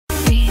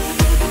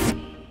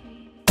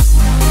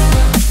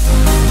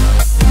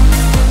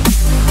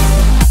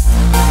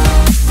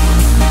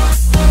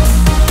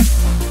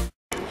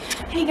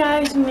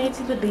guys, we made it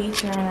to the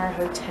beach. We're in our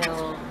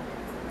hotel,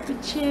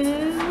 which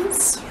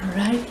is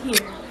right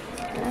here.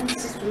 And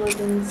this is the look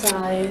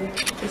inside.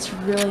 It's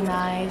really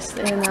nice.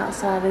 And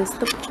outside is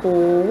the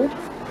pool.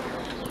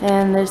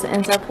 And there's the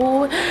inside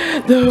pool.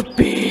 The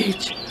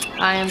beach.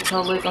 I am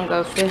totally gonna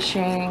go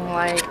fishing,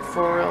 like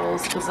for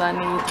reals, because I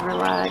need to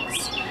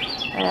relax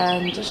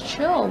and just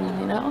chill,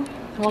 you know?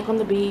 Walk on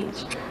the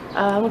beach.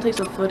 I'm gonna take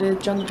some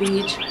footage on the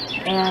beach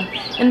and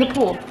in the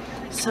pool.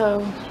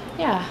 So,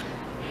 yeah.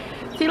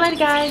 See you later,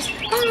 guys.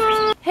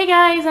 Bye. Hey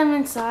guys, I'm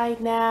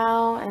inside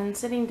now and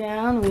sitting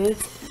down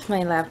with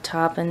my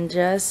laptop and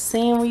just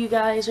seeing what you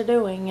guys are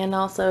doing. And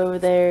also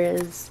there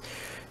is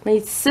my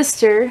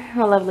sister,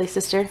 my lovely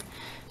sister.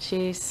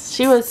 She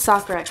was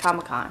soccer at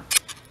Comic-Con.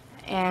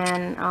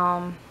 And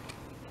I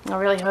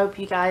really hope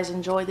you guys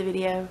enjoyed the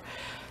video.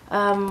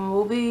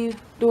 We'll be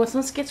doing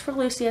some skits for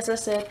Lucy, as I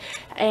said,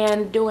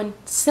 and doing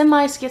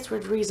semi-skits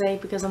with Rize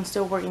because I'm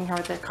still working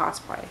hard with that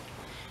cosplay.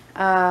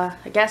 I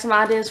got some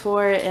ideas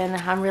for it and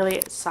I'm really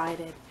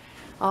excited.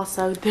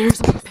 Also, there's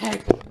a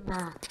pet.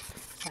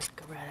 Let's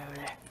go right over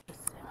there.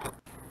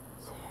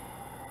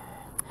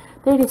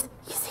 There it is.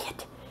 You see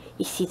it.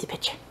 You see the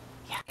picture.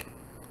 Yeah.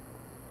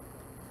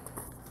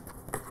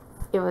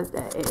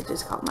 It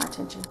just caught my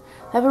attention.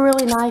 They have a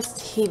really nice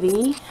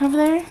TV over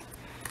there.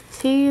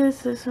 See,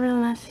 this is a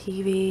really nice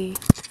TV.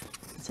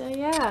 So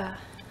yeah,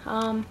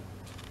 I'm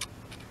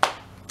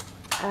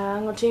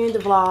gonna continue the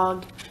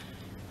vlog.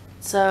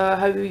 So I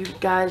hope you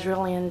guys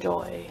really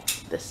enjoy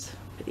this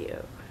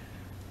video.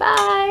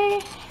 Bye.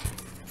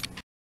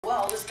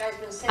 Well, this guy's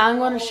been I'm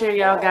gonna show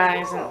y'all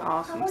guys an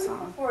awesome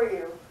song. For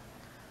you.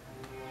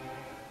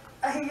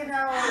 You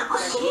know,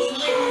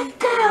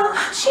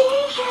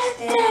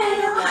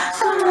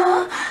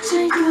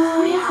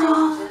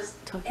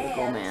 Tokyo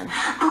Ghoul Man.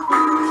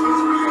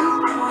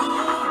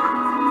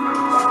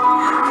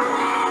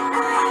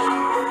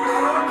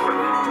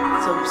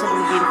 So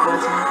Simply Beautiful,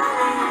 isn't it?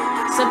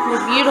 Simply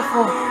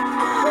Beautiful.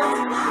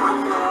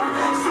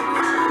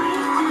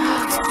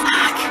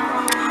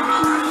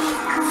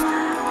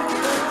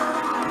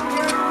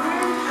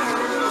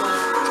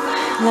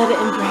 Let it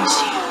embrace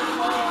you.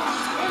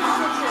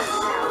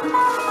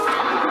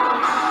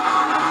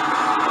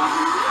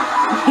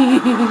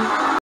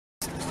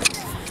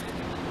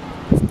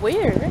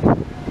 We're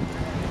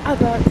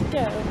about to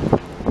go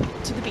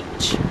to the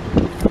beach.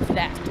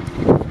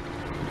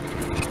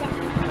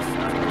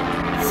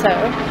 So,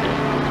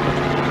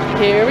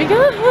 here we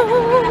go.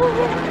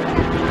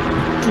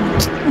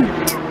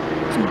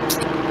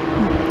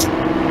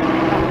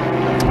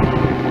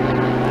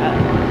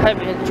 I hope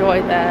you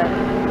enjoyed that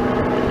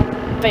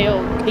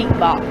failed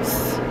beatbox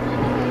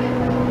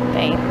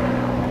thing.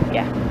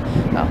 Yeah.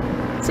 Well,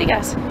 see you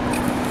guys.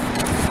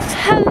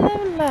 Hello,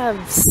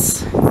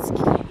 loves. It's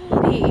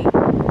Katie.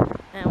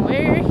 And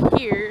we're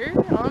here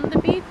on the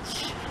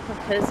beach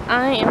because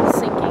I am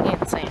sinking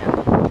in sand.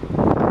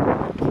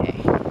 Okay.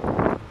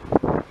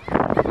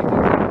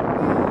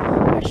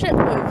 Our ship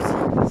moves.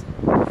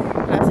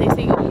 And I say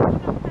seagull.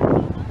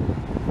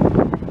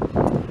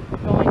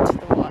 Going to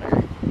the water.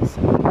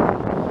 So,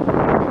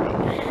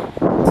 okay.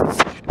 Go to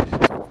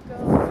the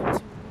water.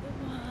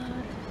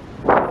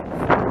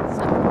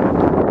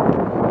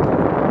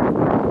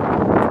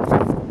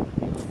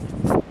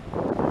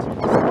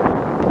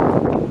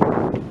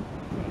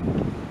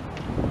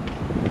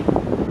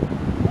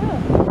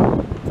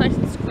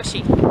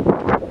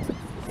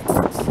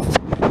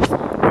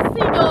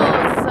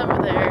 Seagulls over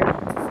there.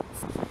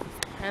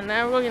 And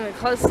now we're getting a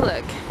close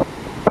look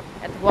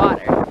at the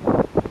water.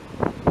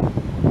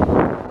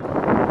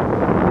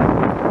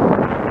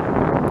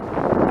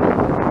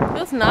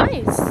 Feels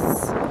nice. It's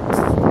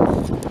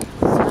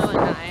really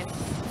nice.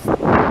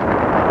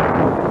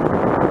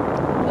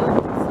 Oh,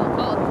 it's so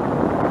cold.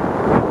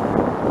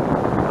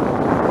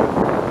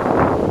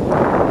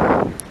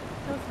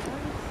 Feels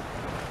nice.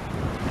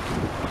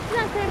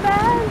 Not too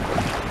bad.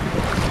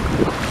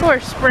 For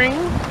spring.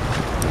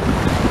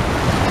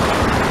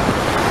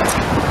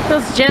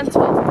 Feels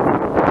gentle.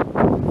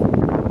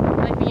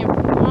 Like being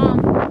mom.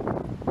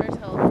 Where's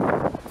Hill?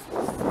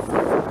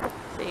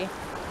 See?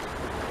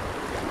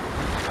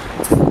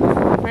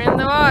 We're in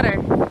the water.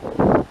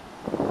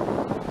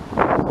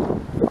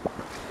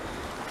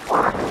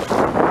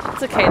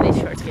 It's okay, these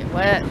shorts get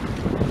wet.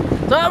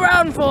 That's what I'm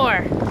around for.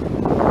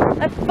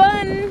 Have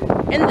fun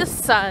in the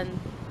sun.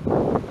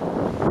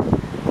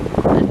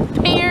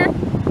 And here.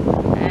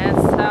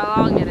 That's how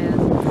long it is.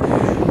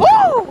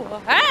 Woo!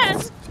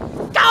 Let's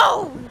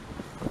go!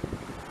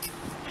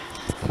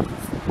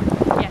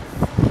 Yes.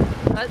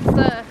 Let's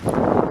get a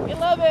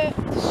little bit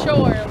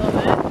shore a little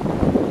bit.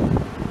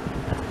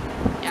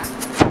 Yeah.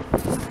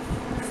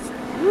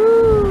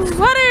 Woo!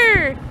 Water!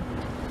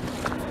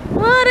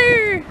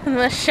 Water! In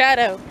the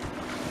shadow.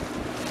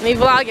 Me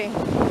vlogging.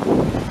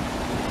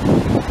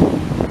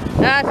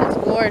 That's just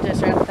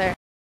gorgeous right there.